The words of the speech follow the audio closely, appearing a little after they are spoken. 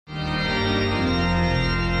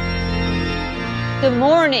Good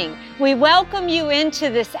morning. We welcome you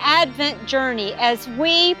into this Advent journey as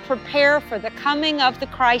we prepare for the coming of the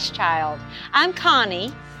Christ child. I'm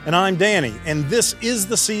Connie. And I'm Danny, and this is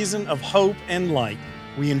the season of hope and light.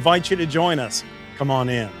 We invite you to join us. Come on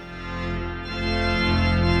in.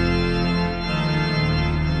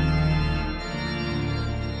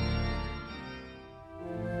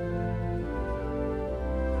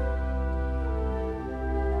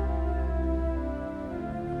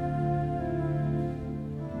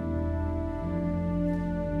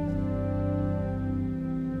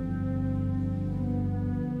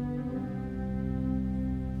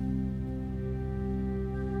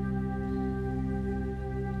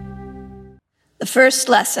 The first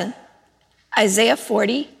lesson, Isaiah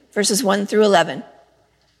 40, verses 1 through 11.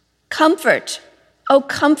 Comfort, O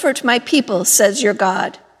comfort my people, says your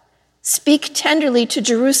God. Speak tenderly to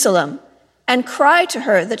Jerusalem and cry to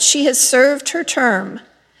her that she has served her term,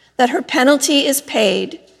 that her penalty is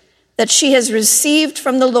paid, that she has received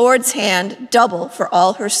from the Lord's hand double for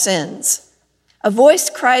all her sins. A voice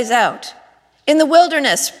cries out, in the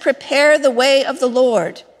wilderness, prepare the way of the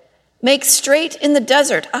Lord. Make straight in the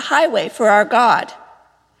desert a highway for our God.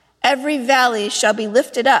 Every valley shall be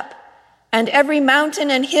lifted up, and every mountain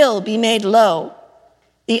and hill be made low.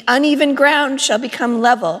 The uneven ground shall become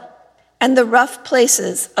level, and the rough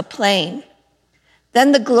places a plain.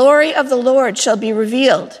 Then the glory of the Lord shall be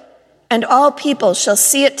revealed, and all people shall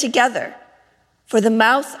see it together, for the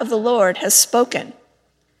mouth of the Lord has spoken.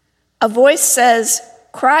 A voice says,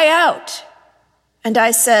 cry out. And I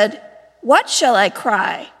said, what shall I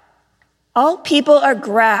cry? All people are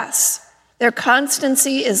grass. Their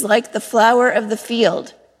constancy is like the flower of the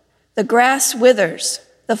field. The grass withers,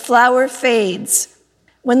 the flower fades.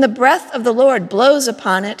 When the breath of the Lord blows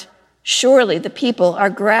upon it, surely the people are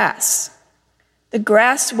grass. The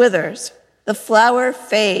grass withers, the flower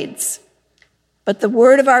fades, but the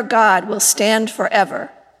word of our God will stand forever.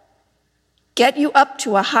 Get you up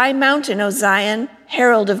to a high mountain, O Zion,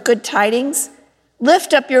 herald of good tidings.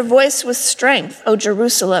 Lift up your voice with strength, O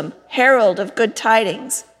Jerusalem, herald of good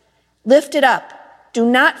tidings. Lift it up, do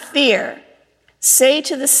not fear. Say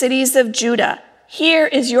to the cities of Judah, here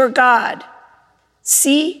is your God.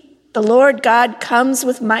 See, the Lord God comes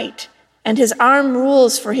with might, and his arm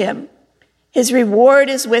rules for him. His reward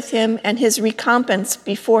is with him, and his recompense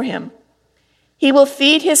before him. He will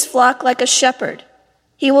feed his flock like a shepherd.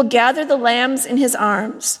 He will gather the lambs in his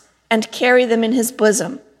arms and carry them in his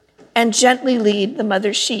bosom, and gently lead the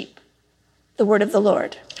mother sheep. The word of the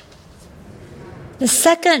Lord. The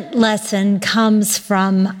second lesson comes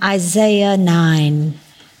from Isaiah 9.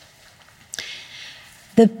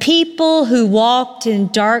 The people who walked in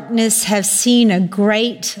darkness have seen a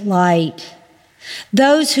great light.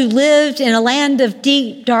 Those who lived in a land of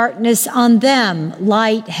deep darkness, on them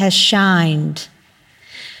light has shined.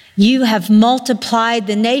 You have multiplied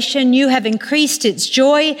the nation. You have increased its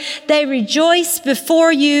joy. They rejoice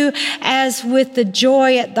before you as with the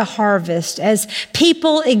joy at the harvest, as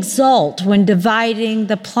people exult when dividing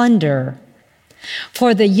the plunder.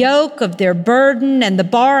 For the yoke of their burden and the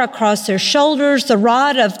bar across their shoulders, the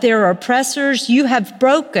rod of their oppressors, you have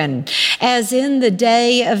broken, as in the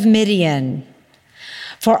day of Midian.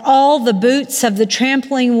 For all the boots of the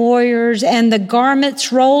trampling warriors and the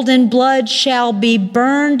garments rolled in blood shall be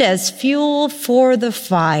burned as fuel for the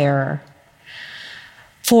fire.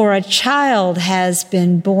 For a child has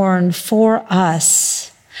been born for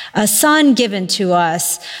us, a son given to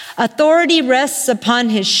us. Authority rests upon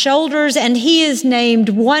his shoulders, and he is named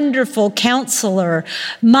Wonderful Counselor,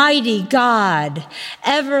 Mighty God,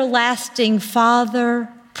 Everlasting Father,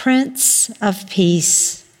 Prince of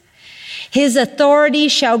Peace. His authority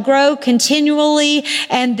shall grow continually,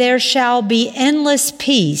 and there shall be endless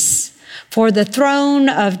peace for the throne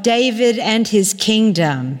of David and his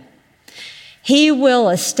kingdom. He will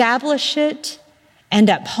establish it and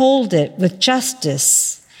uphold it with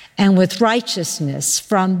justice and with righteousness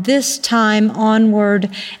from this time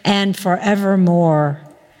onward and forevermore.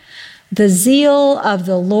 The zeal of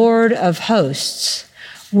the Lord of hosts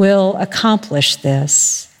will accomplish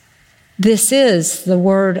this. This is the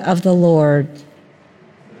word of the Lord.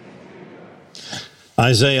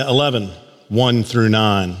 Isaiah 11, 1 through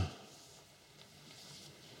 9.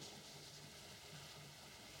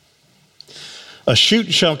 A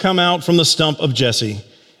shoot shall come out from the stump of Jesse,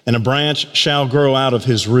 and a branch shall grow out of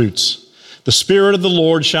his roots. The Spirit of the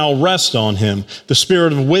Lord shall rest on him, the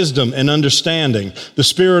Spirit of wisdom and understanding, the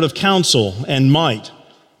Spirit of counsel and might,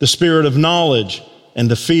 the Spirit of knowledge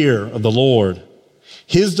and the fear of the Lord.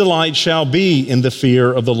 His delight shall be in the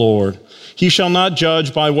fear of the Lord. He shall not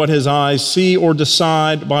judge by what his eyes see or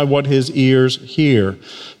decide by what his ears hear.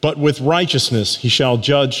 But with righteousness he shall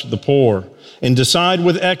judge the poor and decide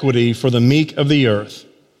with equity for the meek of the earth.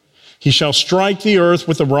 He shall strike the earth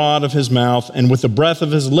with the rod of his mouth, and with the breath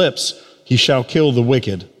of his lips he shall kill the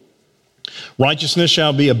wicked. Righteousness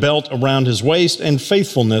shall be a belt around his waist, and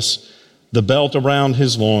faithfulness the belt around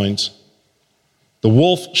his loins. The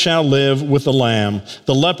wolf shall live with the lamb.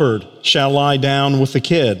 The leopard shall lie down with the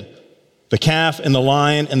kid. The calf and the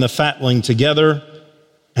lion and the fatling together,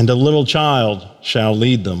 and a little child shall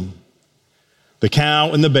lead them. The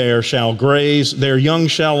cow and the bear shall graze. Their young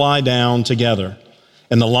shall lie down together,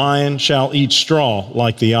 and the lion shall eat straw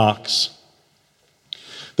like the ox.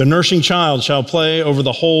 The nursing child shall play over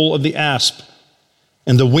the hole of the asp,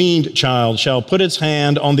 and the weaned child shall put its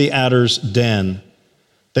hand on the adder's den.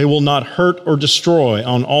 They will not hurt or destroy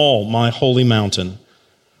on all my holy mountain,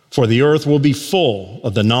 for the earth will be full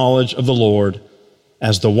of the knowledge of the Lord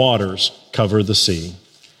as the waters cover the sea.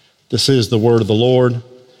 This is the word of the Lord.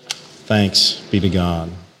 Thanks be to God.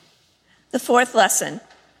 The fourth lesson,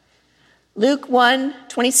 Luke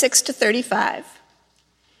 1:26-35.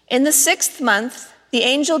 In the 6th month, the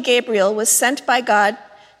angel Gabriel was sent by God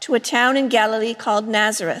to a town in Galilee called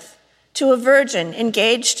Nazareth, to a virgin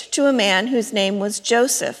engaged to a man whose name was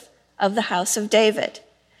Joseph of the house of David.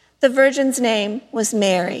 The virgin's name was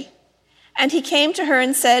Mary. And he came to her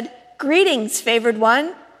and said, "Greetings, favored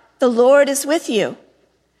one, the Lord is with you."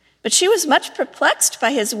 But she was much perplexed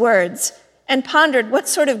by his words and pondered what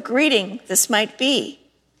sort of greeting this might be.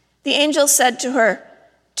 The angel said to her,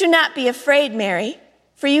 "Do not be afraid, Mary,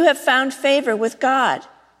 for you have found favor with God.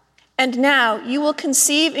 And now you will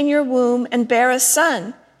conceive in your womb and bear a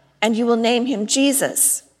son, and you will name him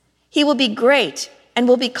Jesus. He will be great and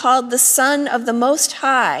will be called the Son of the Most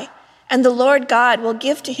High, and the Lord God will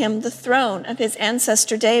give to him the throne of his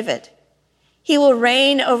ancestor David. He will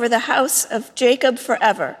reign over the house of Jacob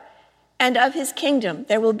forever, and of his kingdom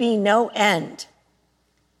there will be no end."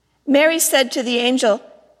 Mary said to the angel,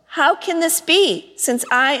 "How can this be, since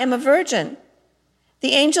I am a virgin?"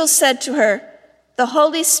 The angel said to her, "The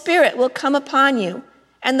Holy Spirit will come upon you,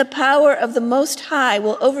 and the power of the Most High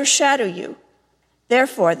will overshadow you.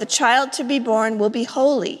 Therefore, the child to be born will be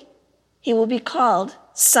holy. He will be called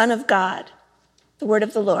Son of God." The word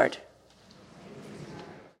of the Lord.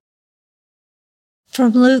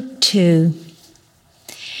 From Luke 2.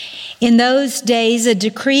 In those days, a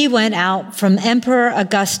decree went out from Emperor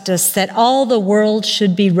Augustus that all the world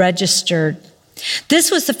should be registered. This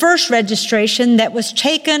was the first registration that was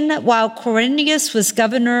taken while Quirinius was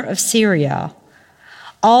governor of Syria.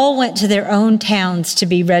 All went to their own towns to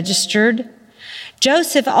be registered.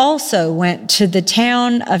 Joseph also went to the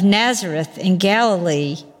town of Nazareth in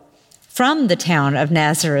Galilee, from the town of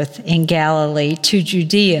Nazareth in Galilee to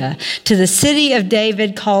Judea, to the city of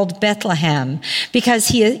David called Bethlehem, because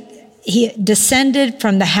he descended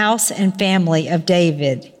from the house and family of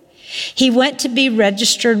David. He went to be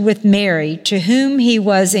registered with Mary, to whom he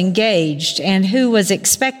was engaged and who was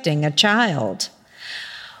expecting a child.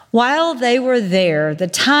 While they were there, the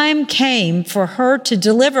time came for her to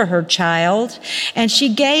deliver her child, and she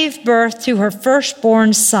gave birth to her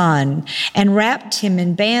firstborn son and wrapped him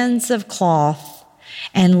in bands of cloth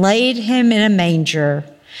and laid him in a manger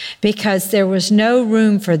because there was no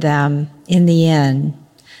room for them in the inn.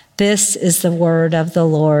 This is the word of the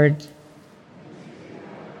Lord.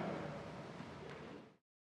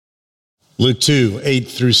 Luke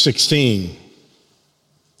 2:8-16.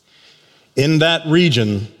 In that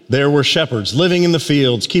region, there were shepherds living in the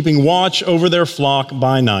fields, keeping watch over their flock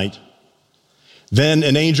by night. Then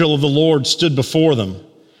an angel of the Lord stood before them,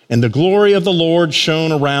 and the glory of the Lord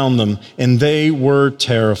shone around them, and they were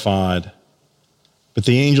terrified. But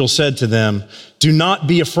the angel said to them, "Do not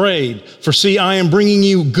be afraid, for see, I am bringing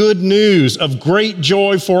you good news of great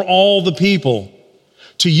joy for all the people.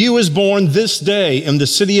 To you is born this day in the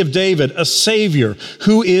city of David a Savior,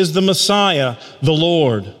 who is the Messiah, the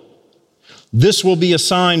Lord. This will be a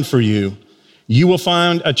sign for you. You will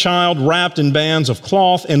find a child wrapped in bands of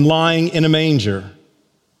cloth and lying in a manger."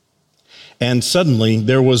 And suddenly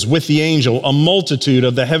there was with the angel a multitude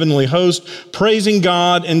of the heavenly host, praising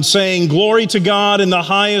God and saying, "Glory to God in the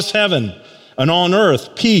highest heaven, and on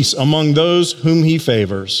earth peace among those whom he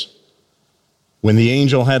favors." When the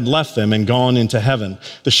angel had left them and gone into heaven,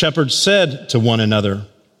 the shepherds said to one another,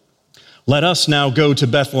 "Let us now go to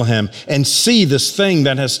Bethlehem and see this thing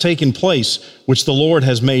that has taken place, which the Lord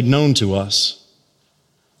has made known to us."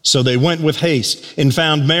 So they went with haste and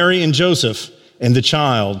found Mary and Joseph and the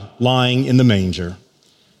child lying in the manger.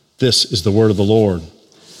 This is the word of the Lord.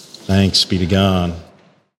 Thanks be to God.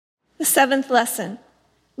 The seventh lesson,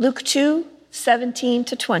 Luke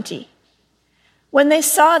 2:17-20. When they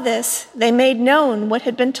saw this, they made known what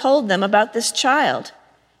had been told them about this child,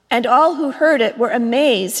 and all who heard it were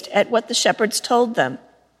amazed at what the shepherds told them.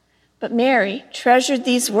 But Mary treasured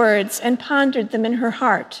these words and pondered them in her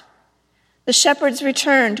heart. The shepherds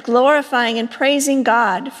returned, glorifying and praising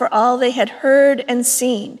God for all they had heard and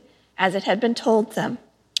seen, as it had been told them.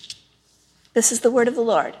 This is the word of the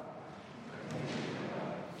Lord.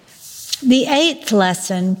 The 8th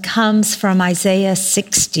lesson comes from Isaiah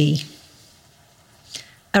 60.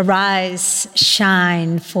 Arise,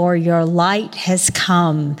 shine, for your light has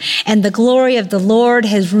come, and the glory of the Lord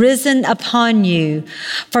has risen upon you.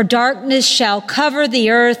 For darkness shall cover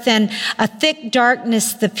the earth, and a thick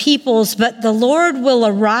darkness the peoples, but the Lord will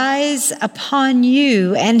arise upon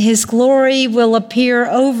you, and his glory will appear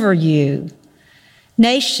over you.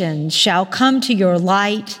 Nations shall come to your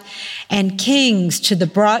light, and kings to the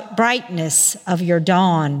brightness of your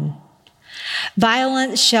dawn.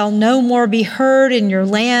 Violence shall no more be heard in your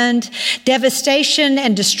land, devastation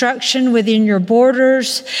and destruction within your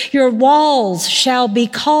borders. Your walls shall be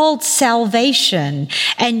called salvation,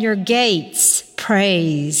 and your gates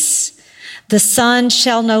praise. The sun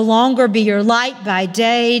shall no longer be your light by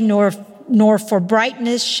day, nor for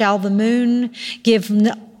brightness shall the moon give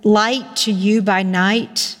light to you by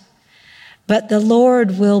night. But the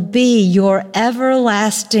Lord will be your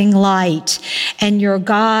everlasting light, and your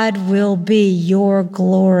God will be your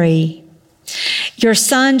glory. Your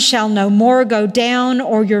sun shall no more go down,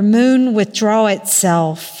 or your moon withdraw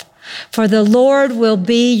itself. For the Lord will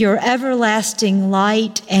be your everlasting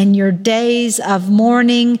light, and your days of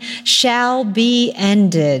mourning shall be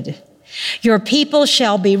ended. Your people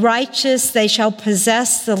shall be righteous, they shall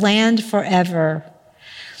possess the land forever.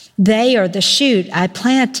 They are the shoot I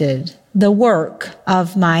planted, the work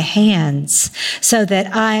of my hands, so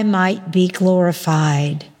that I might be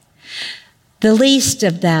glorified. The least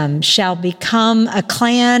of them shall become a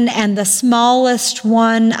clan, and the smallest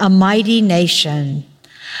one a mighty nation.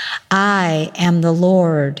 I am the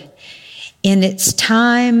Lord. In its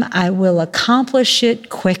time I will accomplish it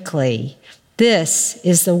quickly. This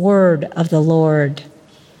is the word of the Lord.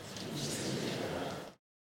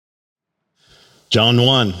 John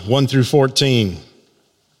 1:1-14.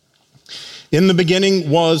 In the beginning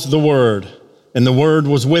was the Word, and the Word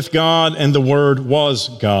was with God, and the Word was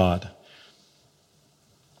God.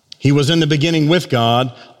 He was in the beginning with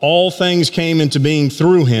God. All things came into being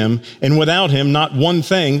through him, and without him not one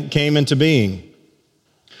thing came into being.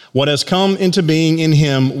 What has come into being in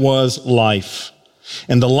him was life,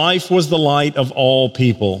 and the life was the light of all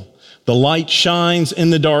people. The light shines in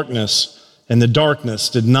the darkness, and the darkness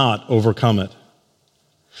did not overcome it.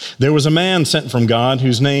 There was a man sent from God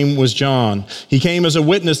whose name was John. He came as a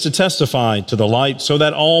witness to testify to the light so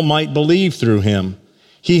that all might believe through him.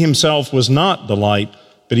 He himself was not the light,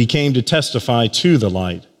 but he came to testify to the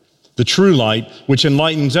light. The true light, which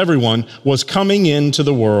enlightens everyone, was coming into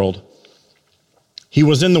the world. He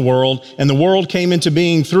was in the world, and the world came into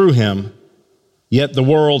being through him, yet the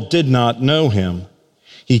world did not know him.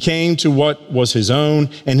 He came to what was his own,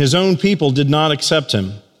 and his own people did not accept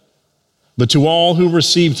him. But to all who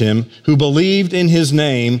received him, who believed in his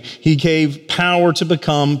name, he gave power to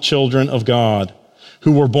become children of God,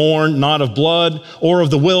 who were born not of blood, or of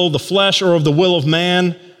the will of the flesh, or of the will of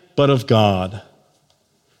man, but of God.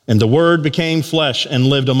 And the Word became flesh and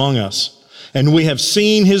lived among us. And we have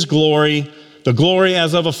seen his glory, the glory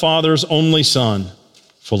as of a Father's only Son,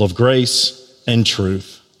 full of grace and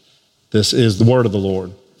truth. This is the word of the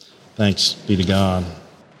Lord. Thanks be to God.